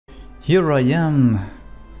Here I am.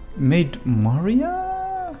 Maid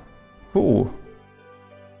Maria? Who?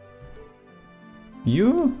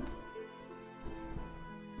 You?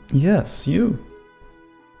 Yes, you.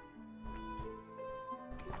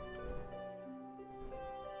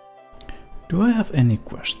 Do I have any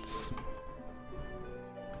quests?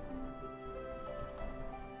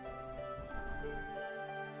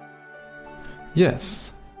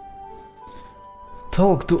 Yes.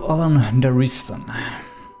 Talk to Alan Daristan.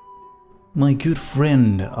 My good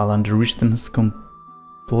friend Alan Daristan has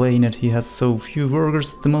complained that he has so few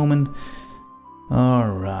workers at the moment.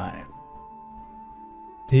 Alright.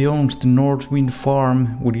 He owns the Northwind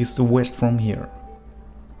farm, which is west from here.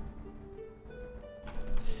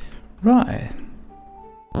 Right.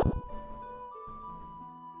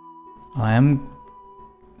 I am...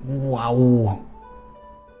 Wow.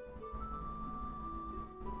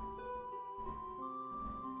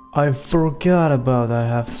 I forgot about I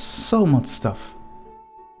have so much stuff.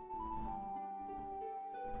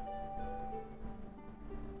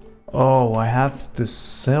 Oh, I have to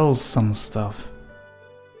sell some stuff.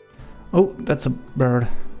 Oh, that's a bird,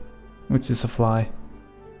 which is a fly.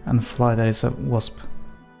 And a fly that is a wasp.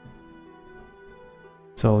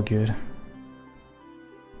 It's all good.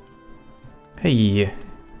 Hey,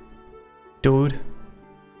 dude.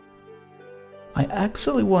 I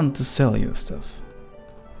actually want to sell you stuff.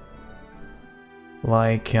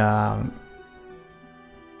 Like, I'm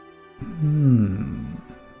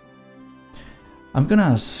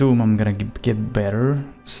gonna assume I'm gonna get better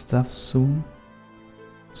stuff soon.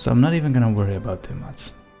 So I'm not even gonna worry about too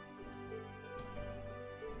much.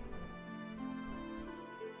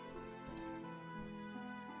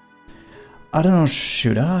 I don't know,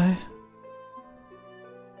 should I?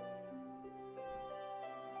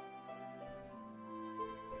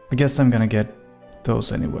 I guess I'm gonna get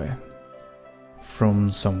those anyway.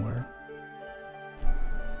 From somewhere.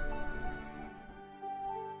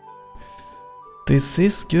 This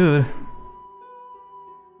is good.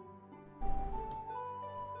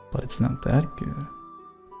 But it's not that good.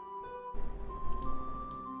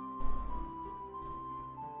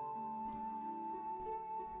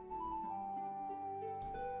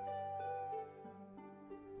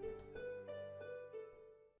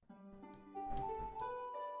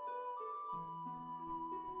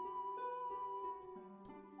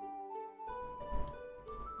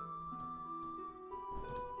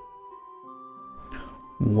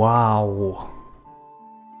 Wow.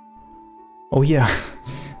 Oh yeah,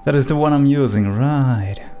 that is the one I'm using,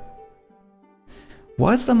 right.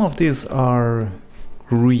 Why some of these are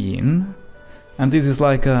green and this is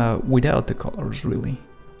like without the colors really?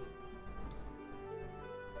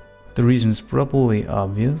 The reason is probably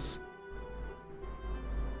obvious.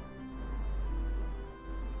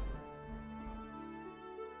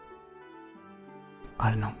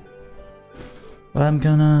 I don't know. But I'm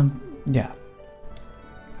gonna, yeah.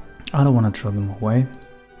 I don't want to throw them away.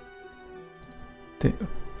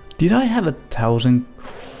 Did I have 1,000?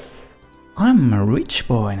 I'm a rich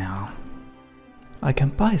boy now. I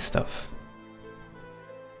can buy stuff.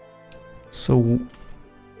 So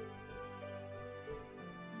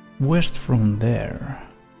west from there.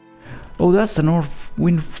 Oh, that's the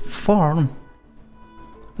Northwind farm.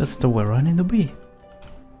 That's the where I need to be.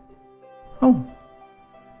 Oh.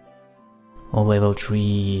 Oh, level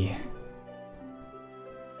 3.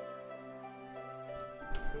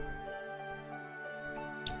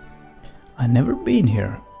 I've never been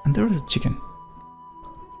here, and there is a chicken.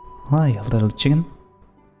 Hi, little chicken.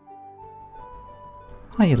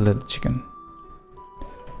 Hi, little chicken.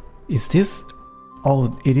 Is this...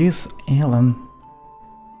 Oh, it is Ellen.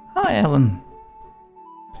 Hi, Ellen.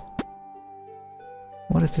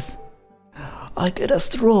 What is this? I get a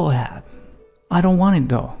straw hat. I don't want it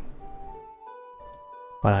though.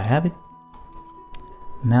 But I have it.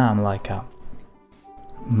 Now I'm like a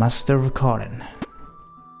master of garden.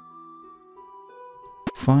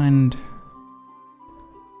 Find...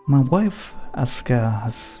 My wife, Aska,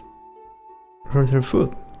 has hurt her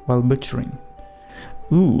foot while butchering.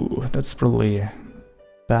 Ooh, that's probably a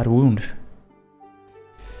bad wound.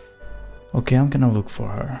 Okay, I'm gonna look for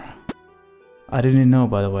her. I didn't know,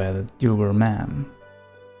 by the way, that you were a man.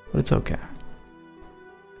 But it's okay.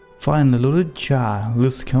 Find Luluja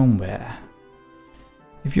Luscombe.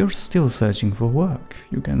 If you're still searching for work,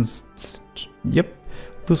 you can... Yep.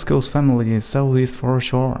 Lusco's family is southeast for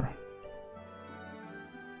shore.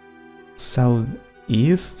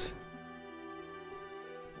 Southeast?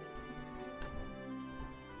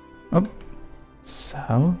 Up.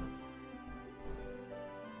 South.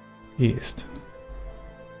 East.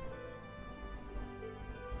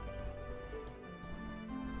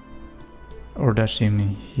 Or does she mean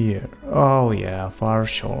here? Oh yeah, far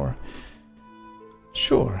shore.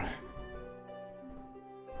 Sure.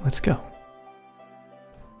 Let's go.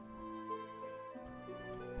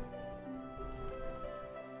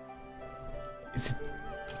 Is it?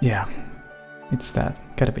 Yeah, it's that.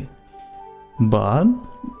 Gotta be. But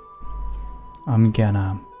I'm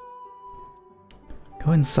gonna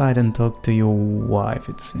go inside and talk to your wife,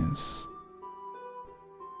 it seems.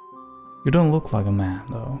 You don't look like a man,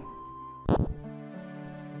 though.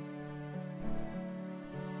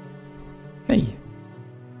 Hey,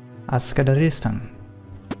 Askadaristan.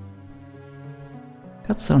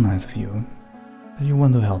 That's so nice of you, that you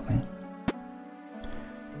want to help me.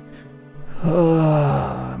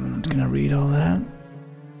 I'm not gonna read all that.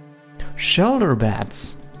 Shoulder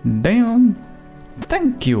bats. Damn.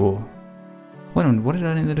 Thank you. Wait a minute, what did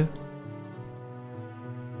I need to do?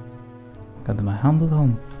 Got to my humble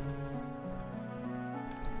home.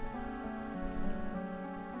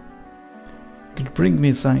 Could bring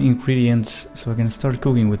me some ingredients so I can start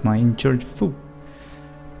cooking with my in-charge food.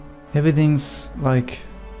 Everything's like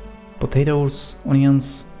potatoes,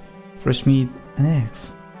 onions, fresh meat, and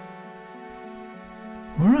eggs.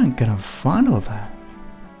 Where am I gonna find all that?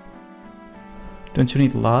 Don't you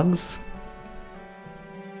need logs?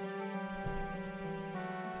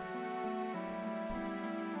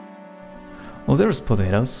 Oh, there's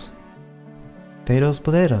potatoes. Potatoes,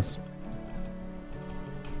 potatoes.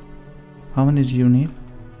 How many do you need?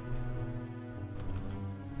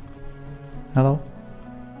 Hello?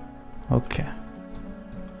 Okay.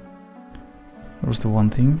 There's the one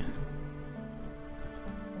thing.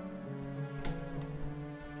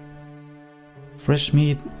 Fresh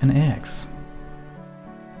meat and eggs.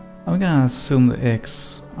 I'm gonna assume the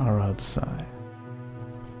eggs are outside.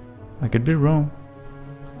 I could be wrong.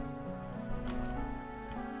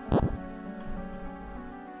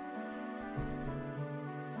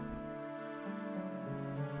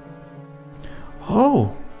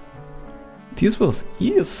 Oh! This was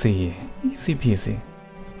easy. Easy peasy.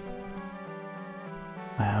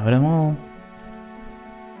 I have them all.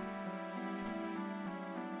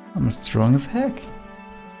 I'm strong as heck.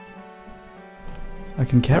 I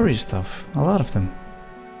can carry stuff, a lot of them.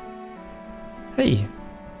 Hey!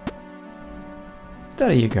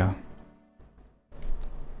 There you go.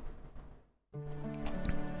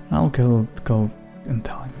 I'll go and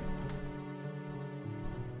tell him.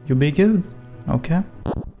 You be good, okay?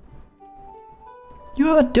 You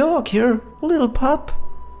have a dog here, little pup.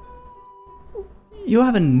 You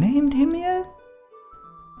haven't named him yet?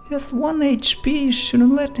 He has 1 HP,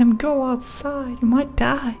 shouldn't let him go outside, he might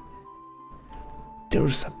die.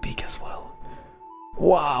 There's a pig as well.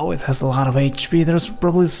 Wow, it has a lot of HP, there's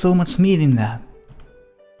probably so much meat in that.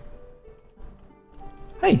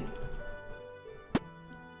 Hey!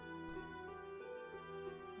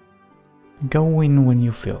 Go in when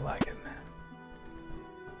you feel like it, man.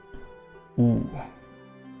 Ooh.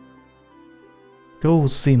 Go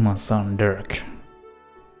see my son Dirk.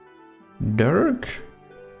 Dirk?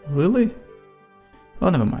 Really? Oh,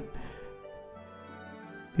 never mind.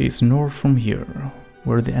 He's north from here,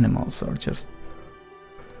 where the animals are just...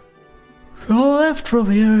 Go left from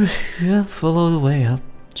here, yeah, follow the way up.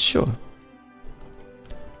 Sure.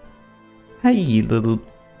 Hey, little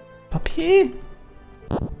puppy.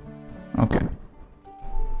 Okay.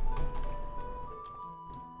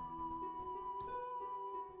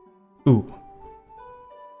 Ooh.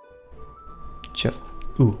 Just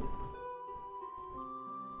ooh.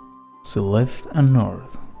 So left and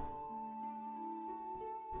north.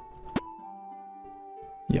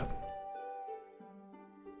 Yep.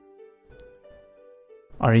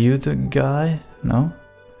 Are you the guy? No?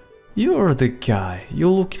 You're the guy. You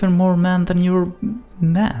look even more man than you're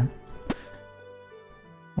man.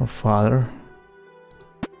 Or father.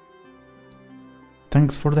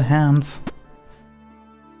 Thanks for the hands.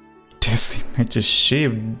 Decimate a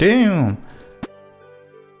sheep, damn!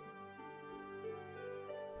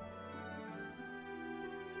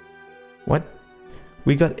 What?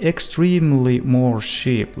 We got extremely more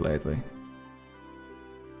sheep lately.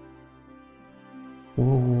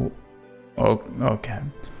 Whoa. Oh, okay.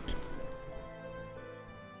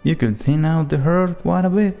 You could thin out the herd quite a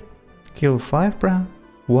bit. Kill 5 brown.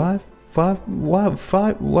 What? 5?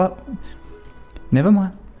 What? Never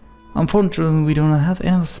mind. Unfortunately, we don't have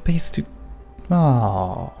enough space to...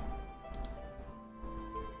 Oh.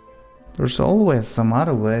 There's always some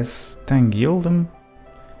other ways than kill them.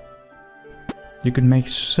 You could make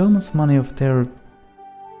so much money off their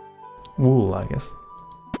wool, I guess.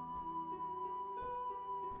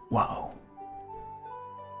 Wow.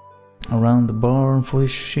 Around the barn for the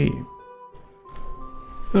sheep.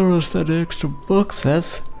 There was that extra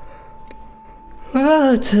boxes.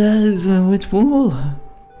 Which wool?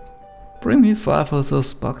 Bring me 5 of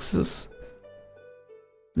those boxes.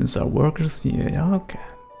 These are workers? Yeah, okay.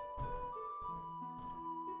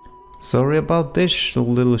 Sorry about this,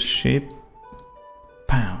 little sheep.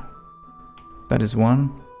 Pow. That is 1.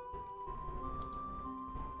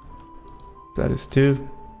 That is 2.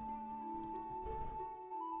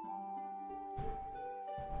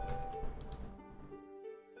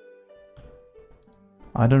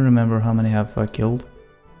 I don't remember how many have I killed.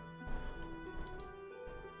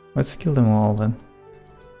 Let's kill them all then.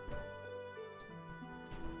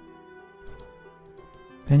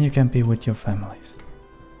 Then you can be with your families.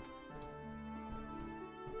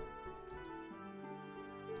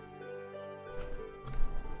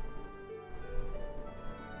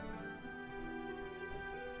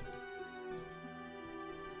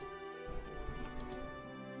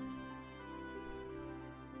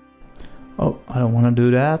 Oh, I don't want to do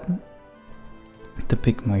that. The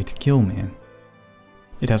pig might kill me.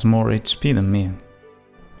 It has more HP than me.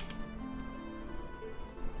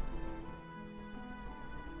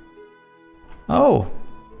 Oh!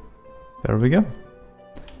 There we go.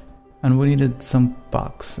 And we needed some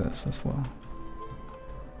boxes as well.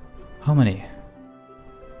 How many?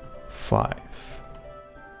 5.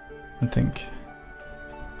 I think.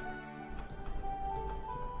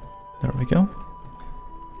 There we go.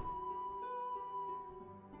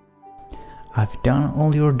 I've done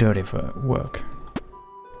all your dirty work.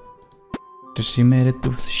 She made it to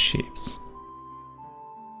the sheeps.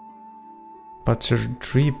 Butcher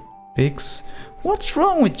 3 pigs? What's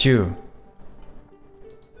wrong with you?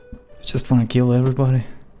 Just wanna kill everybody?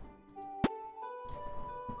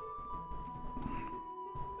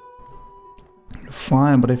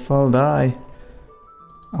 Fine, but if I'll die,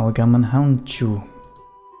 I'll come and haunt you.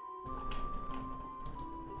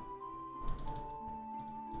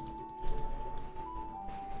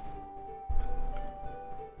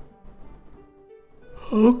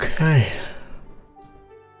 Okay.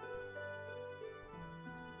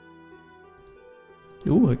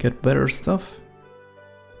 Ooh, I get better stuff.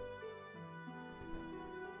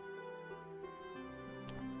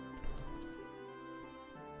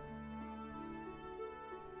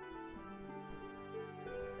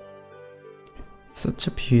 Such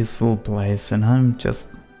a peaceful place, and I'm just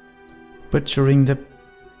butchering the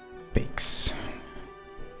pigs.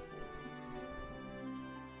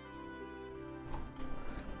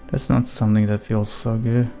 That's not something that feels so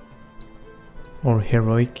good or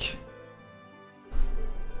heroic.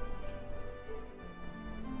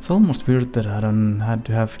 It's almost weird that I don't had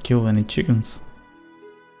to have killed any chickens.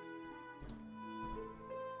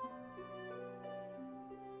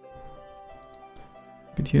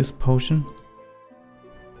 Could use potion.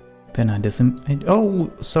 Then I decimate.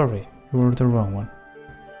 Oh, sorry, you were the wrong one.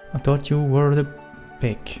 I thought you were the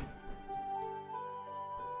pig.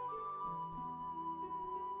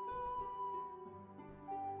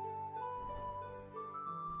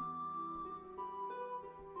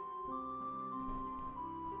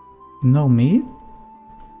 No, me?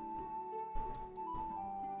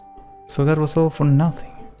 So that was all for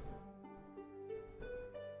nothing.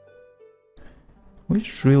 We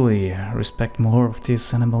should really respect more of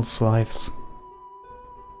these animals' lives.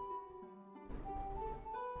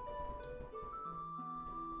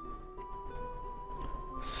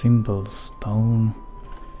 Simple stone.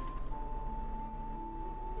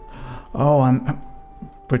 Oh, I'm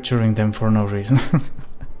butchering them for no reason.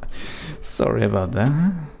 Sorry about that.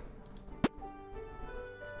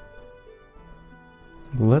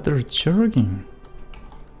 Leather jerkin.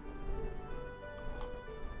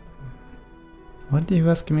 What do you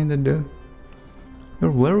ask me to do?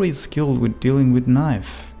 You're very skilled with dealing with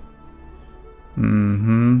knife.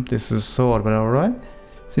 This is so odd, but alright.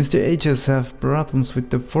 Since the ages have problems with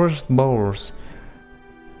the forest boars.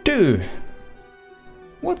 Dude!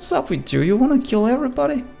 What's up with you? You wanna kill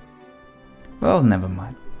everybody? Well, never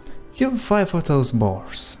mind. Kill 5 of those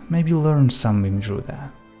boars. Maybe learn something through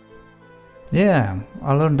that. Yeah,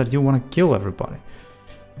 I learned that you wanna kill everybody.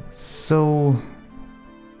 So...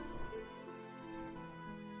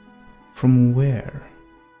 from where?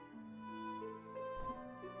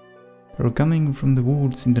 They're coming from the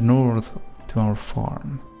woods in the north to our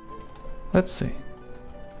farm. Let's see.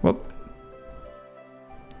 Well...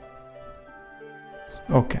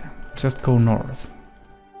 okay, just go north.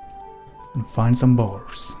 And find some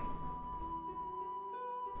boars.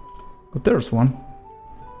 But there's one.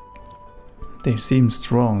 They seem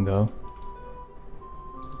strong though.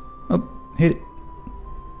 Oh, hit it.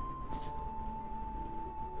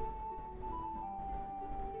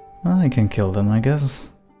 I can kill them, I guess.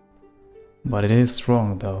 But it is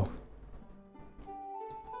strong though.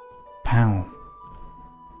 Pow.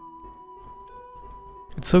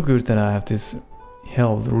 It's so good that I have this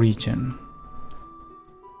health regen.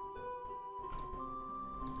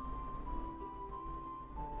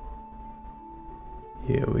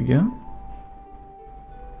 Here we go.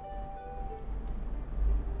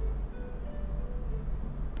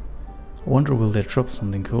 I wonder will they drop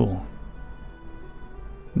something cool?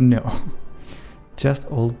 No. Just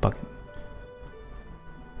old bucket.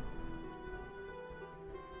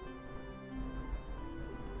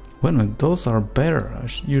 Wait a minute, those are better. I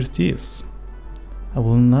should use these. I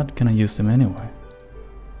will not gonna use them anyway.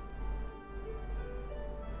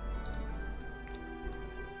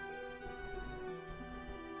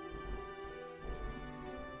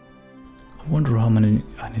 I wonder how many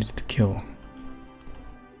I needed to kill.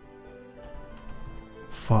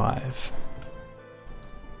 5.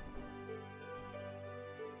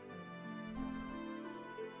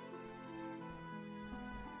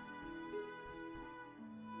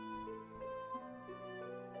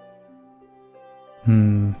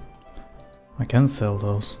 I can sell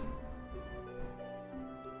those.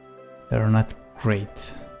 They're not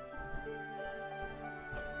great.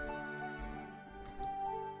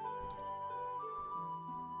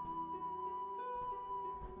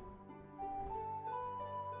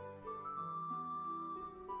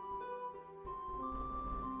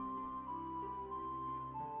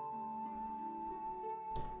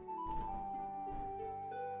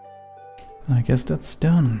 I guess that's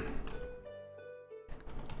done.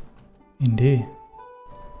 Indeed.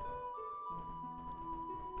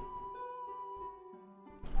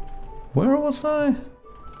 Where was I?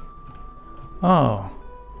 Oh,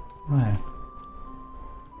 right.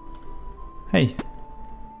 Hey.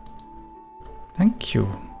 Thank you.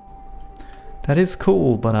 That is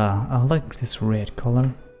cool, but I like this red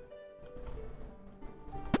color.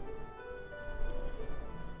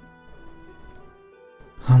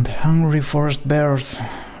 And the hungry forest bears,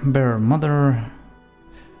 bear mother.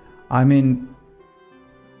 I mean,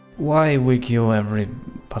 why we kill every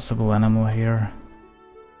possible animal here?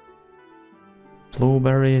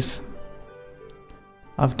 Blueberries.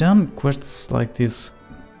 I've done quests like this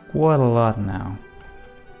quite a lot now.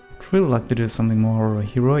 I'd really like to do something more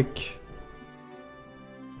heroic.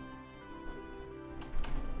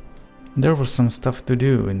 There was some stuff to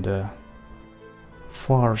do in the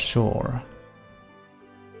far shore.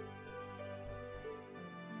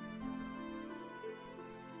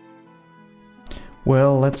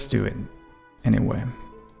 Well, let's do it anyway.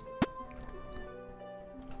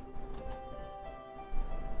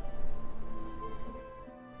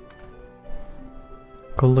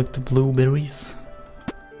 Collect the blueberries.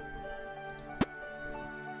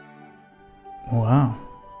 Wow.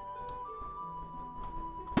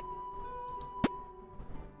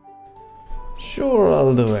 Sure,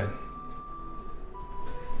 I'll do it.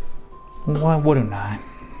 Why wouldn't I?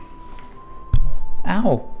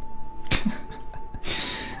 Ow!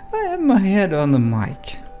 I had my head on the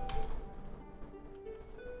mic.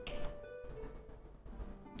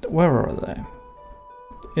 Where are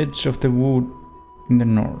they? Edge of the wood in the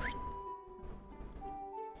north.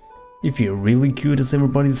 If you're really good as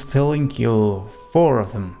everybody's telling, kill 4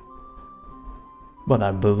 of them. But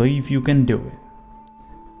I believe you can do it.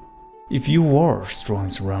 If you are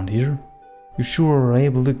strong around here, you sure are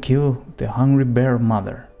able to kill the hungry bear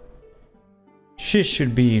mother. She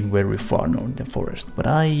should be very far north in the forest, but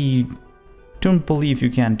I don't believe you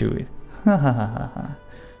can do it. Ha ha ha ha.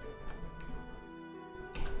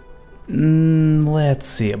 Let's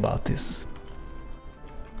see about this.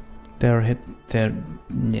 They're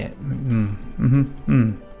yeah.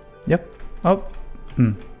 Yep. Oh.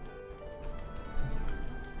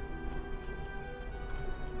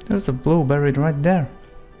 There's a blueberry right there.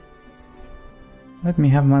 Let me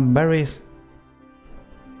have my berries.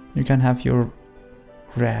 You can have your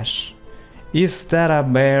grass. Is that a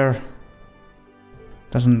bear?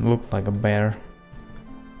 Doesn't look like a bear.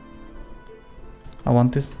 I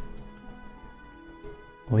want this.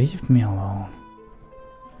 Leave me alone.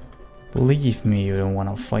 Believe me, you don't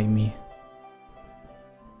want to fight me.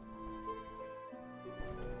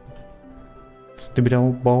 Stupid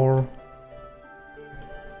old boar.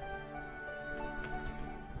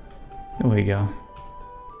 There we go.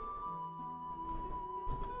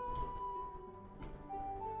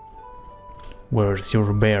 Where's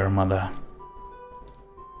your bear, mother?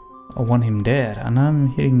 I want him dead, and I'm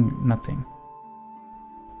hitting nothing.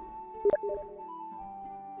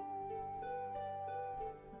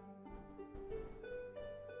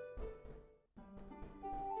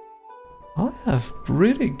 I have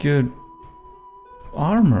pretty good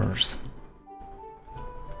armors.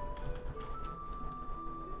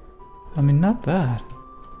 I mean, not bad.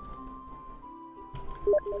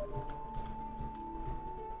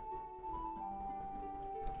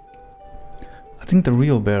 I think the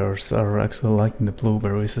real bears are actually liking the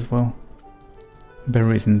blueberries as well.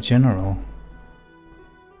 Berries in general.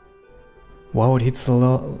 Wow, it hits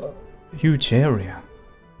a huge area.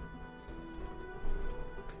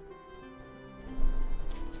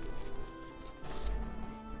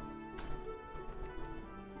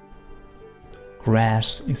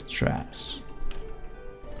 Grass is trash.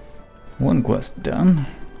 One quest done.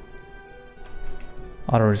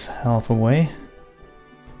 Other is half away.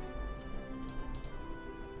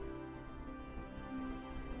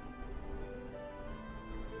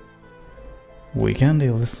 We can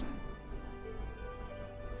deal this.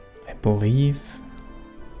 I believe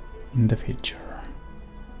in the future.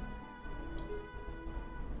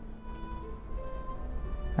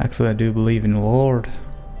 Actually, I do believe in the Lord.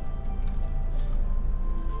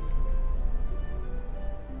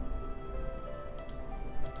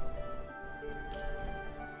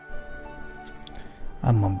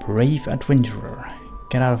 I'm a brave adventurer.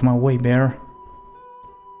 Get out of my way, bear.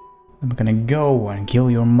 I'm gonna go and kill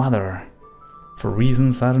your mother. For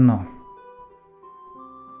reasons I don't know.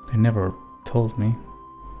 They never told me.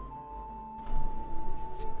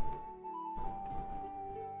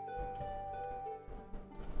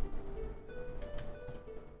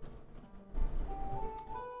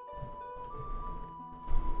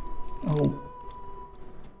 Oh.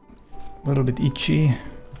 A little bit itchy.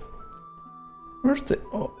 Where's the...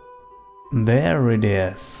 oh. There it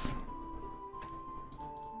is.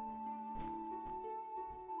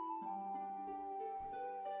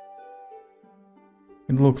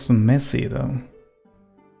 It looks messy though.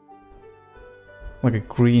 Like a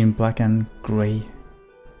green, black and grey.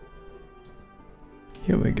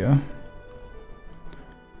 Here we go.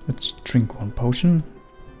 Let's drink one potion.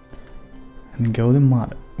 And go the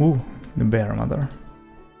mother. Ooh, the bear mother.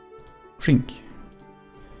 Drink.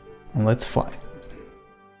 And let's fight.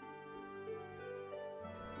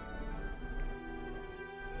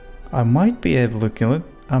 I might be able to kill it,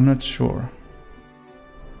 I'm not sure.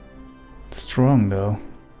 It's strong though.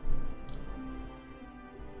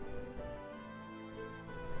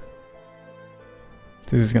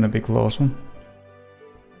 This is gonna be a close one.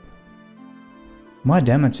 My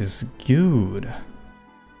damage is good.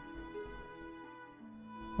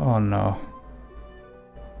 Oh no.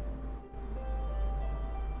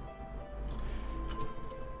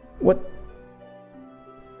 What?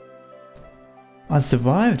 I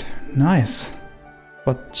survived? Nice.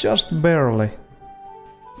 But just barely.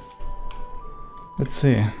 Let's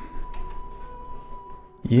see.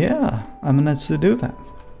 Yeah, I managed to do that.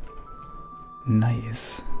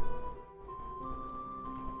 Nice.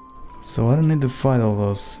 So I don't need to fight all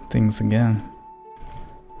those things again.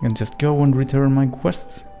 I can just go and return my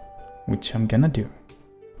quest, which I'm gonna do.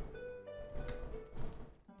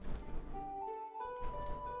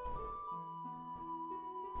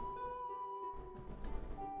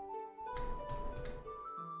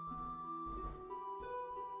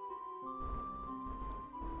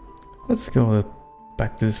 Let's go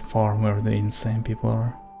back to this farm where the insane people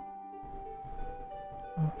are.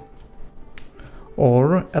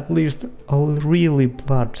 Or at least really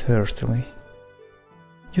bloodthirstily.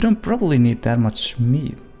 You don't probably need that much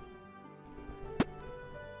meat.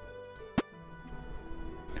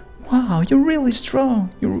 Wow, you're really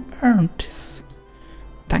strong. You earned this.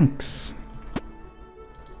 Thanks.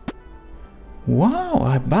 Wow,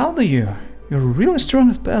 I bow to you. You're the really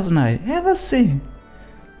strongest person I ever seen.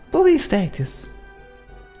 Please take this.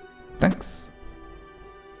 Thanks.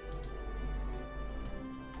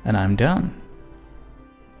 And I'm done.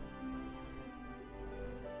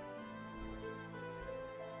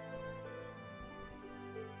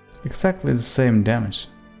 Exactly the same damage.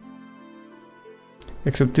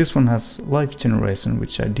 Except this one has life generation,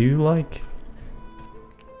 which I do like.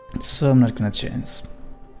 So I'm not gonna change.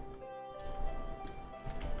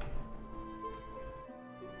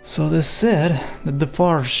 So they said that the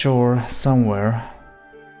far shore somewhere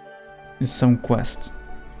is some quest.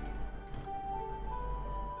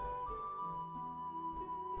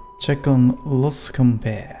 Check on Los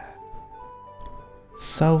Campes,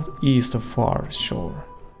 southeast of far shore.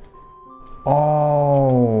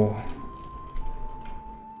 Oh.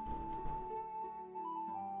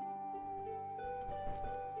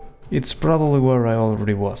 It's probably where I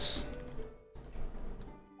already was.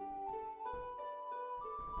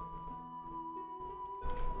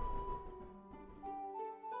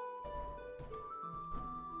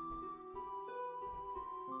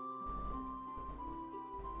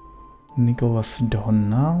 Nicholas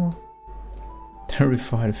Donald?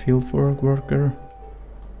 Verified fieldwork worker.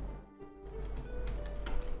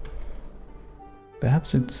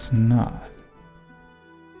 Perhaps it's not.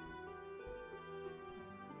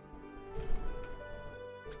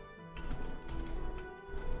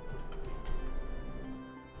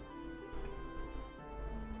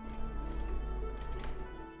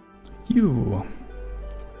 You.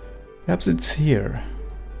 Perhaps it's here.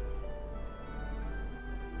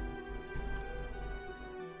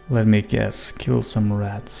 Let me guess, kill some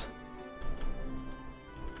rats.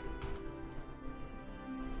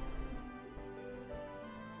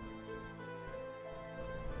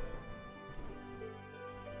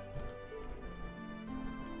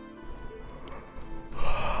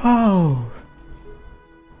 Oh.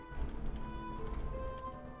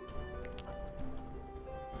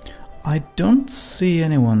 I don't see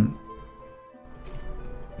anyone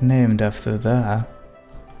named after that.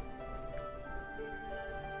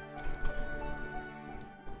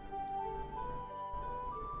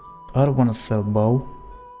 I don't want to sell bow.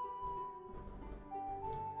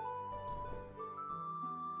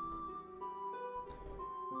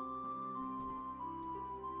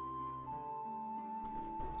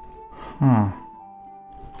 Huh.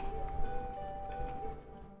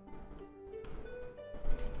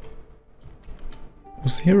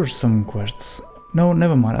 Was here some quests? No,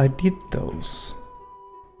 never mind. I did those.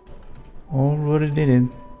 Already did it.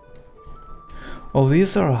 Oh,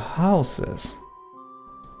 these are houses.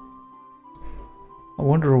 I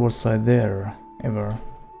wonder was I there ever.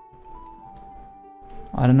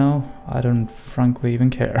 I don't know. I don't frankly even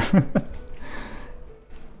care.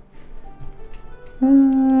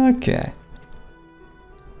 Okay.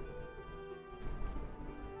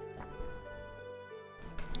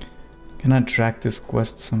 Can I track this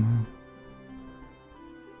quest somehow?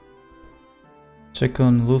 Check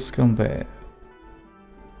on Luscombe Bay.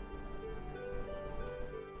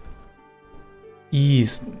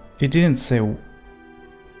 East. It didn't say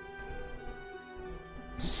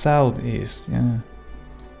southeast, yeah.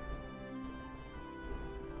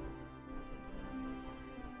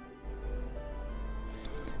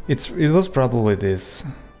 It was probably this.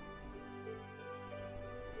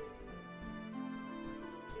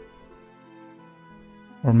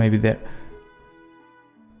 Or maybe there.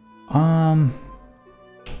 I'm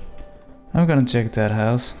gonna check that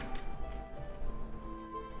house.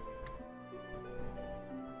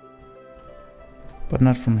 But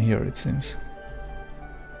not from here, it seems.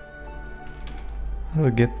 How do I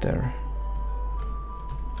get there?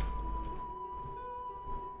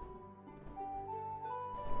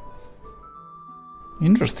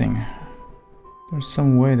 Interesting. There's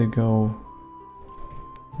some way to go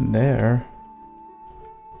there.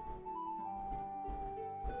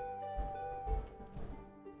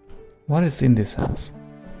 What is in this house?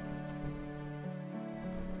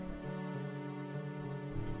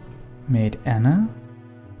 Maid Anna?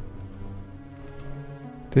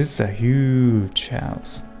 This is a huge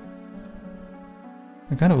house.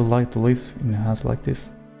 I kind of would like to live in a house like this.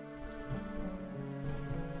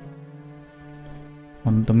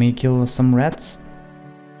 Want me kill some rats?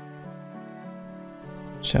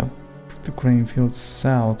 Chop the grain field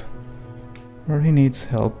south, where he needs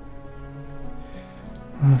help.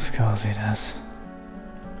 Of course he does.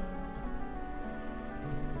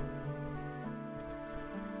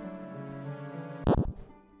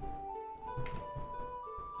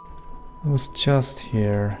 I was just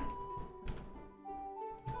here.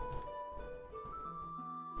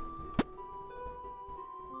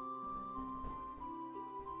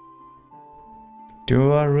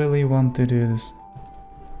 Do I really want to do this?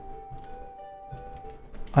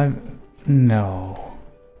 No.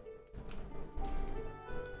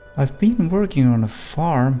 I've been working on a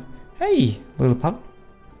farm. Hey, little pup.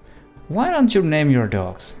 Why don't you name your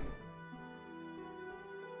dogs?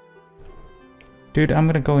 Dude, I'm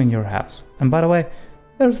gonna go in your house. And by the way,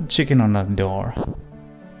 there's a chicken on that door.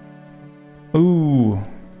 Ooh.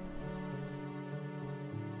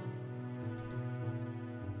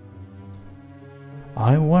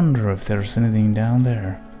 I wonder if there's anything down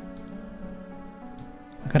there.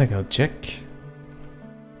 I gotta go check.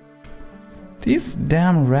 These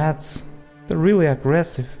damn rats, they're really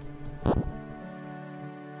aggressive.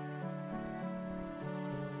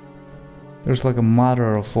 There's like a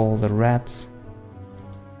mother of all the rats.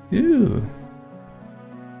 Ew.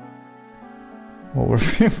 Over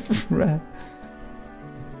 50 rat.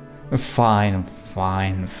 Fine.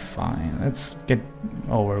 Let's get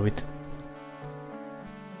over with.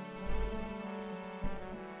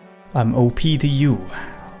 I'm OP to you,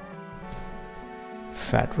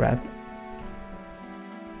 fat rat.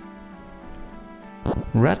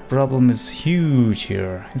 Rat problem is huge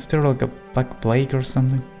here. Is there like a black plague or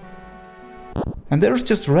something? And there's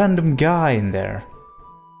just random guy in there.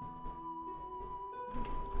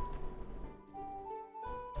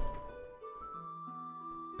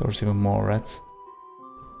 There's even more rats.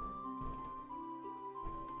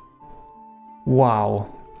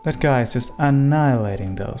 Wow, that guy is just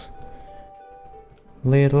annihilating those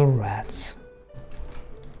little rats.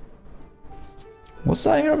 Was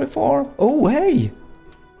I here before? Oh, hey!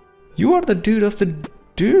 You are the dude of the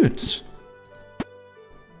dudes.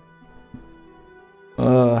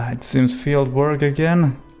 It seems field work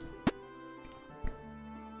again.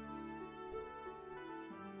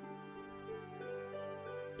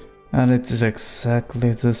 And it is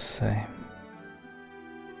exactly the same.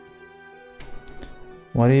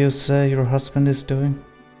 What do you say your husband is doing?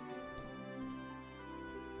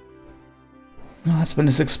 My husband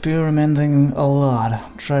is experimenting a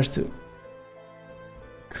lot. Tries to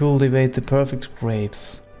cultivate the perfect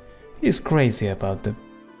grapes. He's crazy about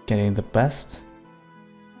getting the best.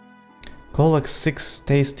 Collect 6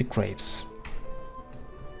 tasty grapes.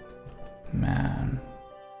 Man.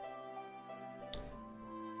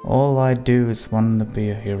 All I do is want to be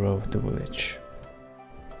a hero of the village.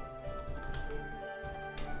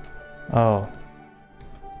 Oh.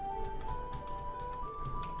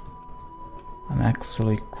 I'm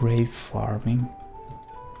actually grape farming.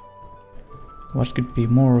 What could be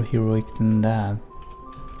more heroic than that?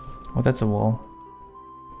 Oh, that's a wall.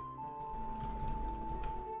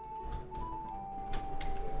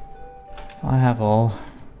 I have all.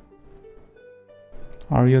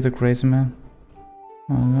 Are you the crazy man?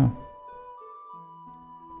 I don't know.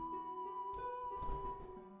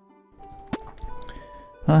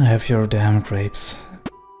 I have your damn grapes.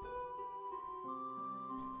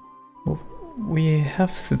 We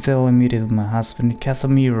have to tell immediately my husband,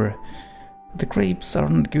 Casimir. The grapes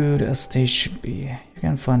aren't good as they should be. You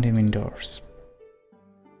can find him indoors.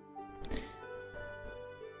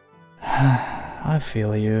 I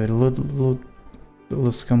feel you, little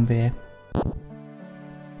scumbag.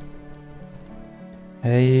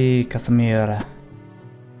 Hey, Casimir.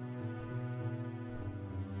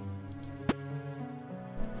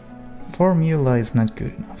 Formula is not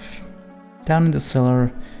good enough. Down in the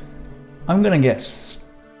cellar, I'm gonna guess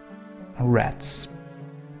rats.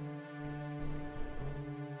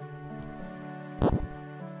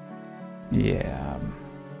 Yeah.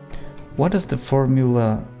 What does the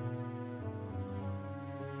formula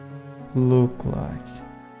look like?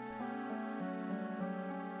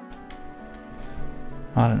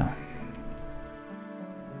 I don't know.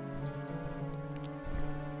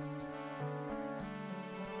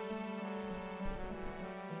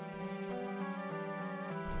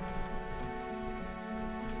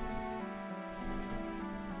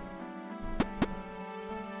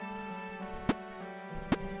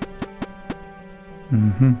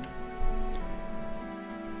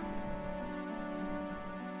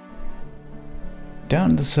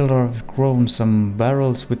 Down the cellar I've grown some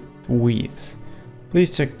barrels with wheat.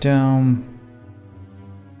 Please check down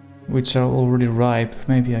which are already ripe.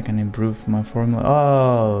 Maybe I can improve my formula.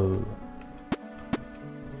 Oh!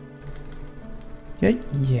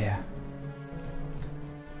 Yeah.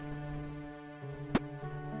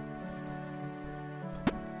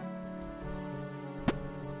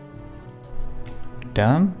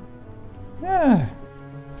 Done? Yeah.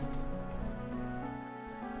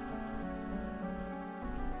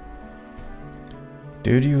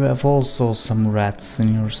 Dude, you have also some rats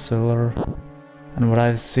in your cellar. And what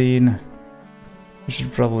I've seen, you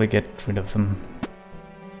should probably get rid of them.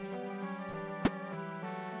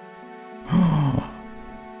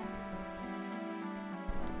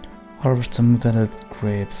 Harvest some mutated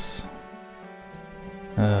grapes.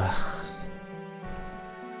 Ugh.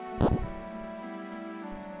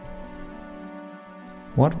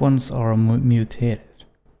 What ones are mutated?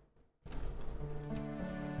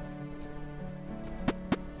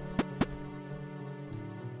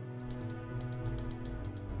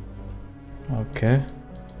 Okay.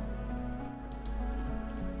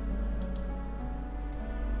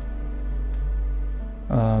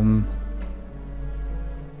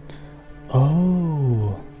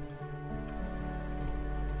 Oh.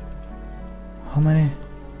 How many?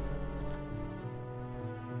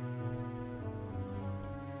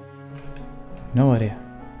 No idea.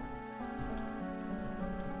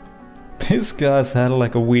 This guy's had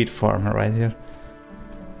like a wheat farmer right here.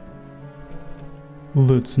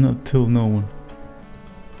 Let's not tell no one.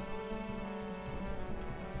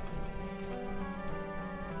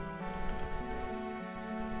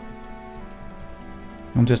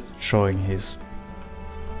 I'm just showing his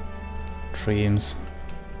dreams.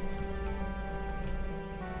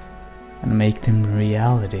 and make them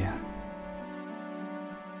reality.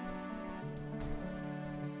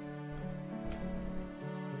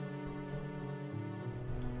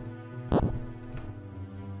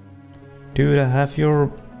 Dude, I have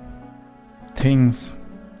your things.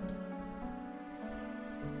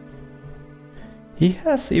 He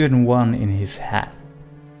has even one in his hat.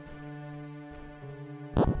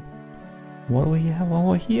 What do we have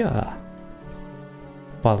over here?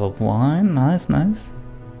 Bottle of wine, nice, nice.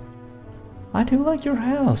 I do like your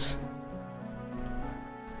house.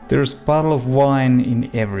 There's bottle of wine in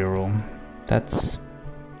every room. That's...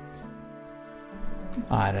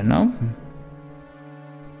 I don't know.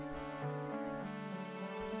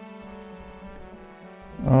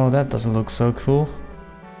 Oh, that doesn't look so cool.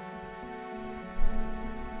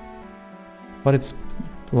 But it's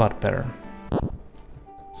a lot better.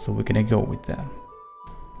 So we're gonna go with that.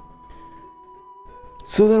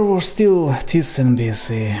 So there was still this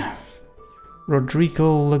NPC.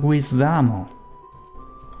 Rodrigo Leguizamo.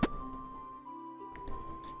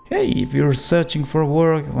 Hey, if you're searching for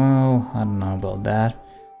work, well, I don't know about that.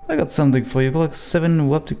 I got something for you. Like 7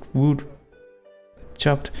 wood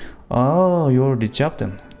chopped. Oh, you already chopped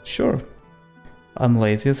them. Sure. I'm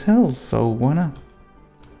lazy as hell, so why not?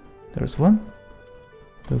 There's 1.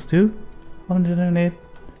 There's 2. 108.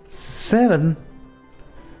 7.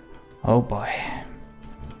 Oh boy.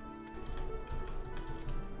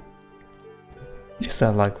 Is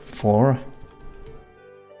that like 4?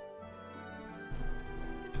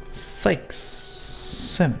 6.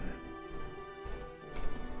 7.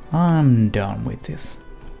 I'm done with this.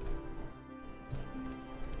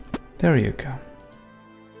 There you go.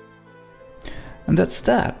 And that's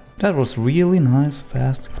that. That was really nice,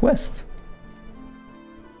 fast quest.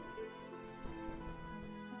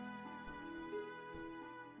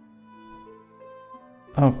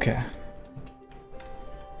 Okay. I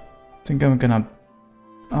think I'm gonna...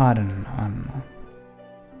 I don't know.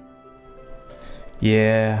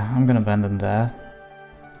 Yeah, I'm gonna abandon that.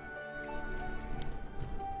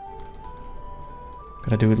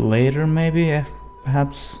 Gonna do it later, maybe?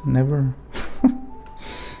 Perhaps never.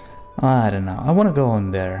 I don't know. I wanna go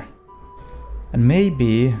on there. And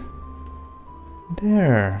maybe...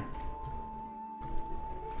 there.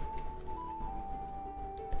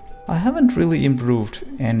 I haven't really improved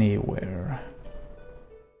anywhere.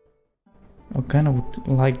 I kind of would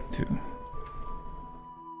like to.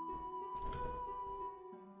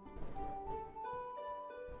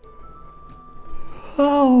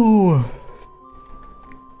 Oh!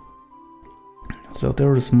 So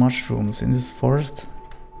there's mushrooms in this forest.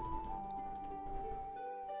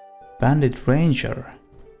 Bandit Ranger.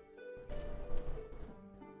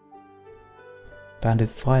 Bandit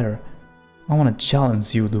Fighter. I wanna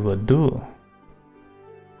challenge you to a duel.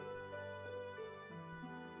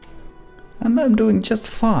 And I'm doing just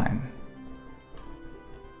fine.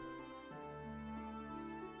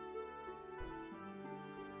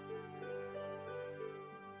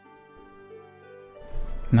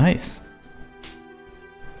 Nice.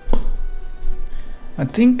 I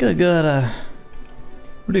think I got a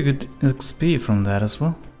pretty good XP from that as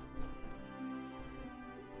well.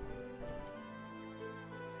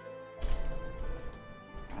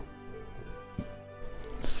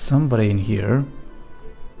 Somebody in here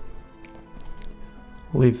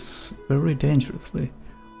lives very dangerously.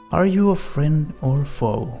 Are you a friend or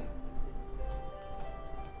foe?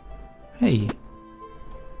 Hey,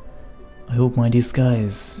 I hope my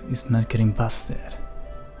disguise is not getting busted.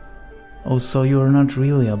 Oh, so you're not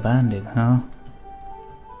really a bandit, huh?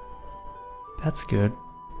 That's good.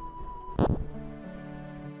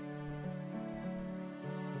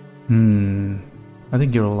 I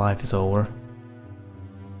think your life is over.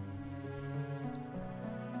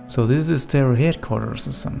 So this is their headquarters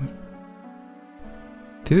or something.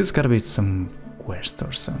 This has gotta be some quest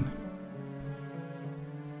or something.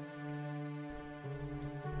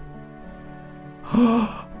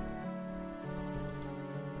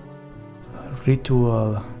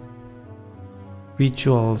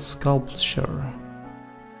 Ritual sculpture.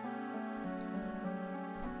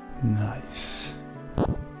 Nice.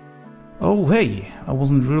 Oh hey, I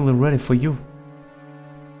wasn't really ready for you.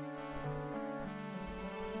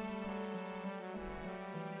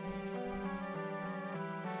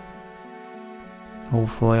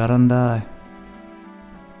 Hopefully I don't die.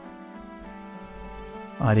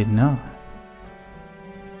 I did not.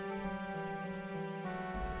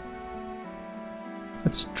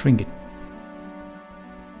 Let's drink it.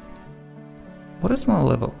 What is my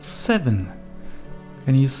level? 7.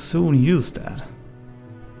 Can you soon use that?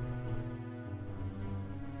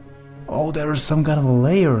 Oh, there is some kind of a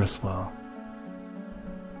layer as well.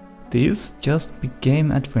 This just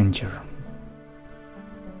became adventure.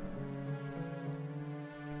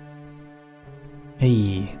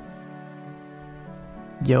 Hey.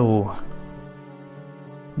 Yo.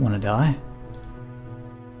 Wanna die?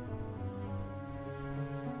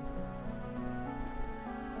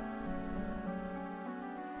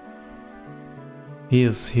 He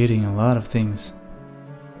is hitting a lot of things.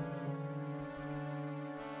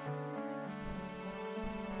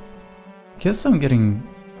 Guess I'm getting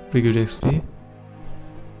pretty good XP.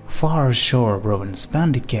 Far shore, Broven's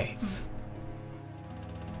bandit cave.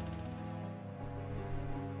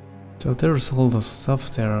 So there's all the stuff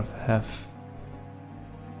there I have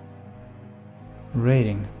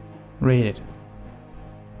raided.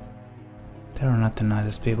 They're not the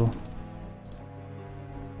nicest people.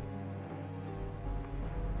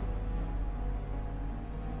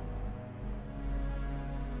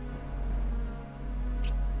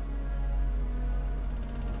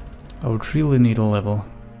 I would really need a level.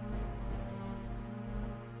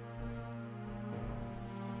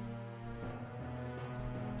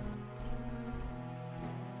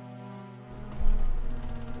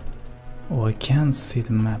 Oh, I can't see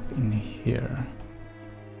the map in here.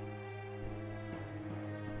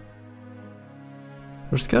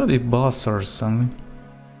 There's gotta be a boss or something.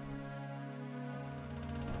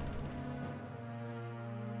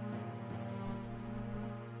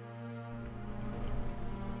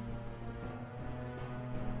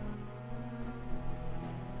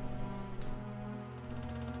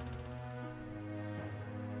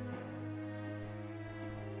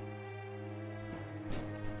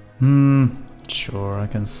 Sure, I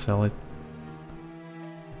can sell it.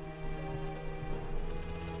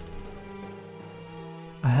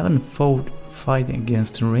 I haven't fought fighting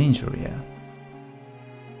against a ranger yet.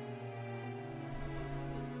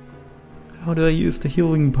 How do I use the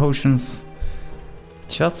healing potions?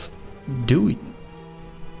 Just do it.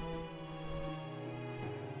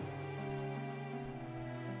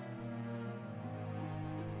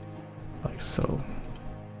 Like so.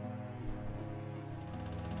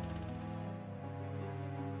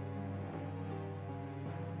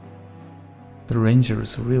 The ranger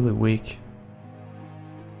is really weak.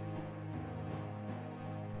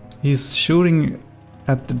 He's shooting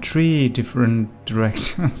at the 3 different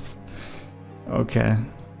directions. Okay.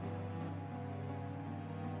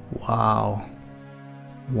 Wow.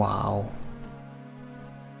 Wow.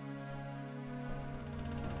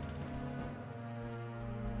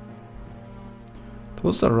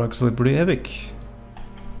 Those are actually pretty epic.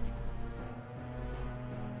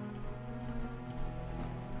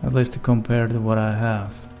 At least compared to what I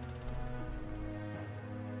have.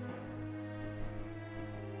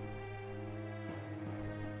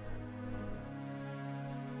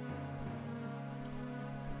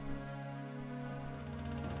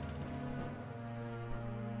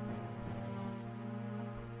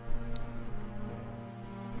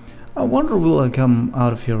 I wonder will I come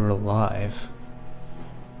out of here alive?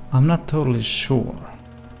 I'm not totally sure.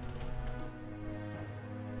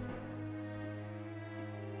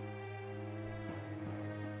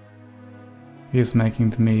 He's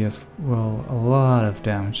making to me as well a lot of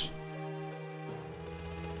damage.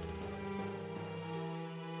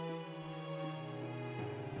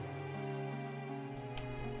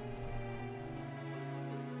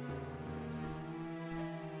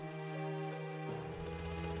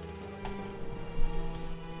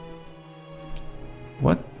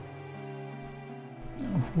 What?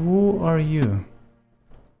 Who are you?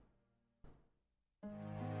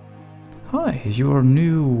 Hi, you're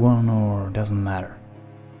new one or doesn't matter.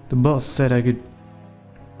 The boss said I could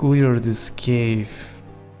clear this cave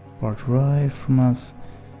part right from us.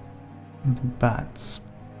 The bats.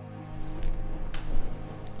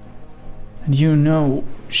 And you know,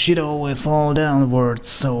 shit always fall downwards,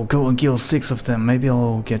 so go and kill 6 of them, maybe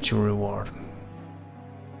I'll get your reward.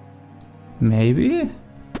 Maybe?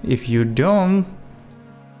 If you don't,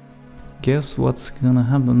 guess what's gonna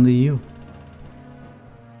happen to you?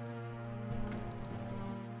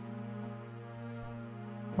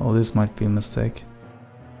 Oh, this might be a mistake.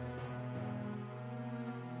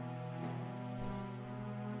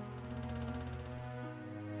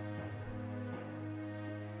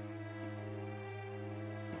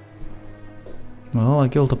 Well, I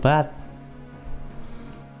killed a bat.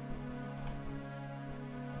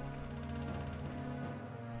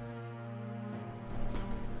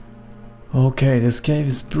 Okay, this cave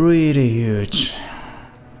is pretty huge.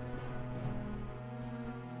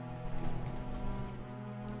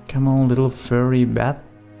 Come on, little furry bat.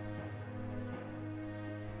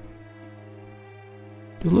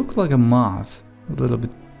 You look like a moth, a little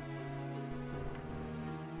bit.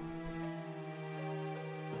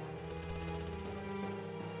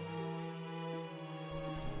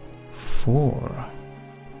 4.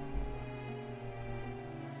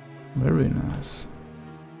 Very nice.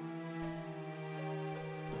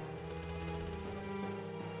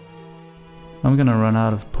 I'm gonna run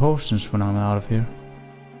out of potions when I'm out of here.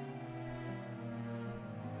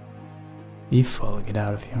 If I'll get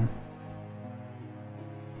out of here.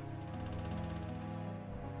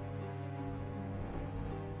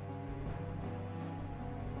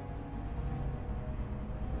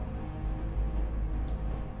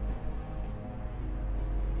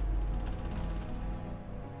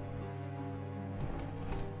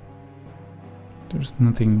 There's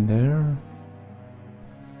nothing there.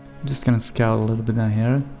 I'm just gonna scout a little bit down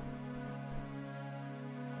here.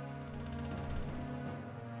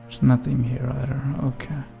 There's nothing here either.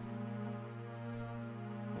 Okay.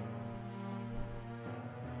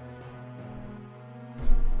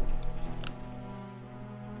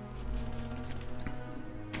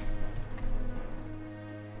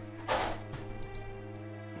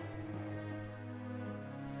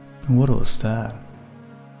 What was that?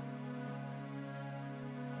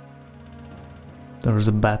 There's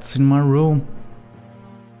a bats in my room.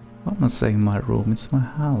 I'm not saying my room, it's my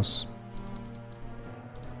house.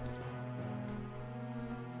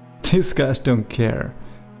 These guys don't care.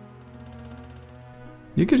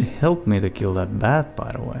 You could help me to kill that bat,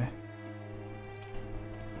 by the way.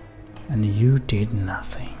 And you did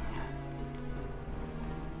nothing.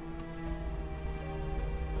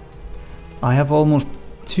 I have almost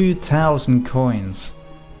 2,000 coins.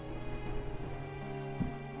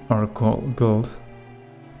 Or gold.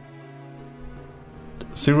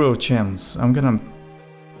 0 gems. I'm gonna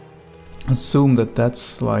assume that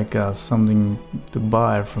that's like something to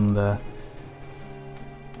buy from the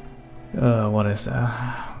what is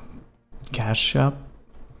that? Cash shop.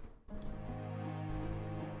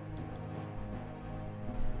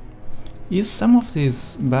 Is some of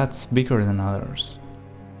these bats bigger than others?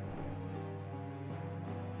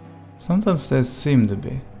 Sometimes they seem to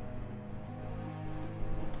be.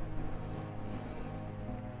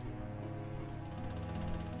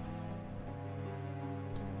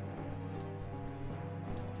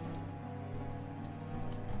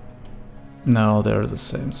 No, they're the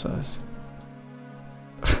same size.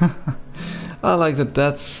 I like that.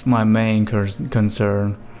 That's my main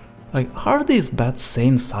concern. Like, are these bats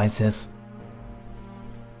same sizes?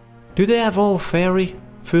 Do they have all furry?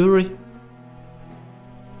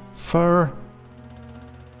 Fur?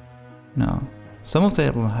 No. Some of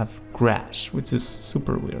them will have grass, which is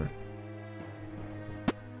super weird.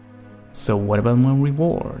 So what about my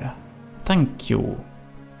reward? Thank you,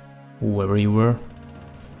 whoever you were.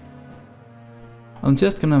 I'm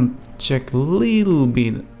just gonna check a little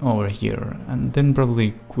bit over here and then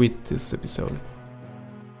probably quit this episode.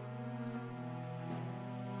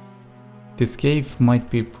 This cave might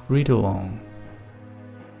be pretty long.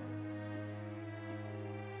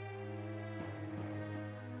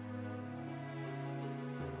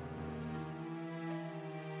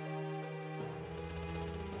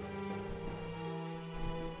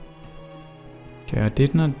 Okay, I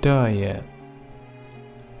did not die yet.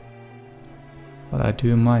 But I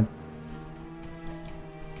do might.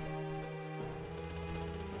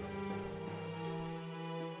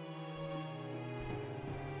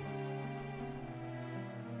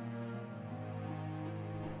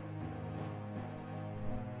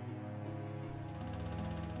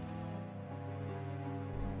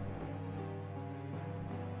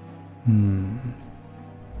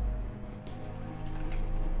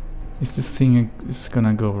 Is this thing is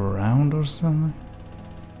gonna go around or something?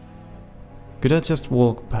 Could I just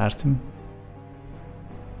walk past him?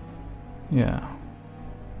 Yeah.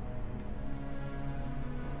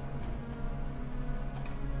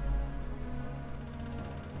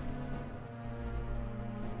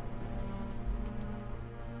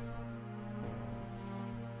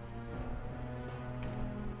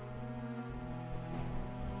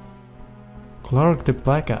 Clark the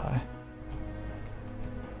Black Eye.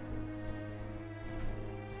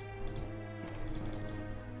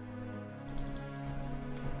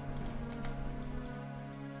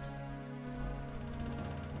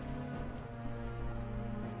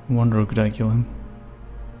 Wonder could I kill him?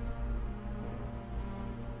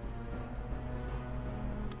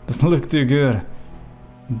 Doesn't look too good.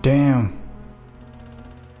 Damn.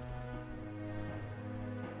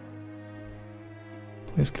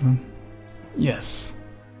 Please kill him. Yes.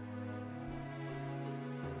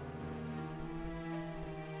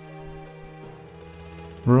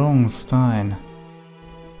 Wrong Stein.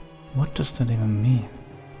 What does that even mean?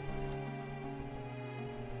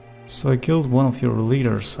 So I killed one of your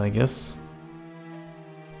leaders, I guess.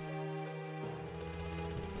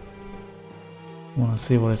 Wanna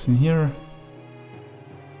see what is in here?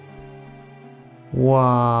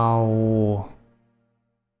 Wow.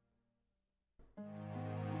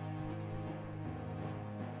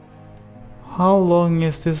 How long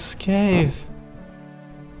is this cave?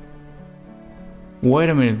 Wait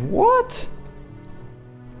a minute, what?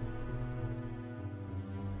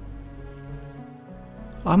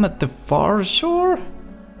 I'm at the far shore?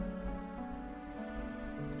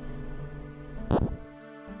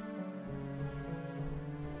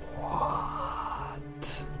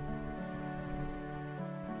 What?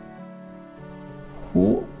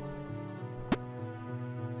 Who?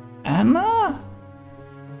 Anna?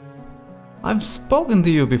 I've spoken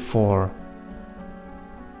to you before.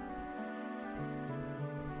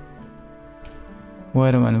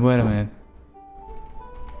 Wait a minute, wait a minute.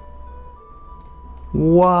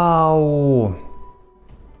 Wow!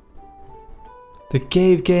 The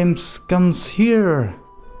cave games comes here.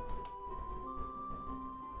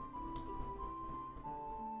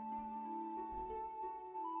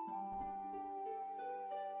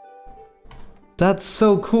 That's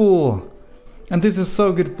so cool! And this is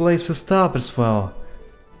so good place to stop as well.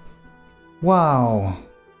 Wow!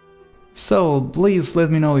 So please let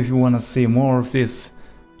me know if you wanna see more of this,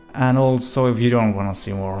 and also if you don't wanna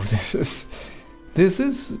see more of this. This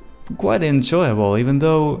is quite enjoyable, even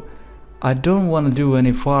though I don't wanna do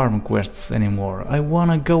any farm quests anymore. I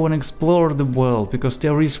wanna go and explore the world, because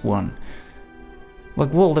there is one.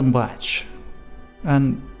 Like Walden Batch,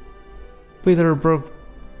 and Peterbrook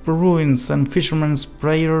Ruins, and Fisherman's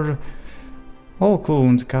Prayer. All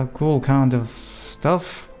cool kind of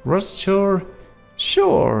stuff. Rust Shore?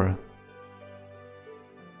 Sure!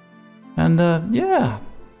 And yeah.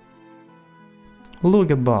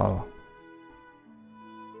 Look at Ball.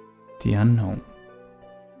 The unknown.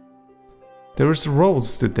 There's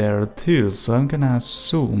roads to there too, so I'm gonna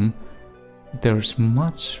assume there's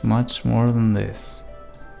much more than this.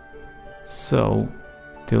 So,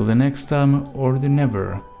 till the next time or the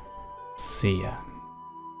never, see ya.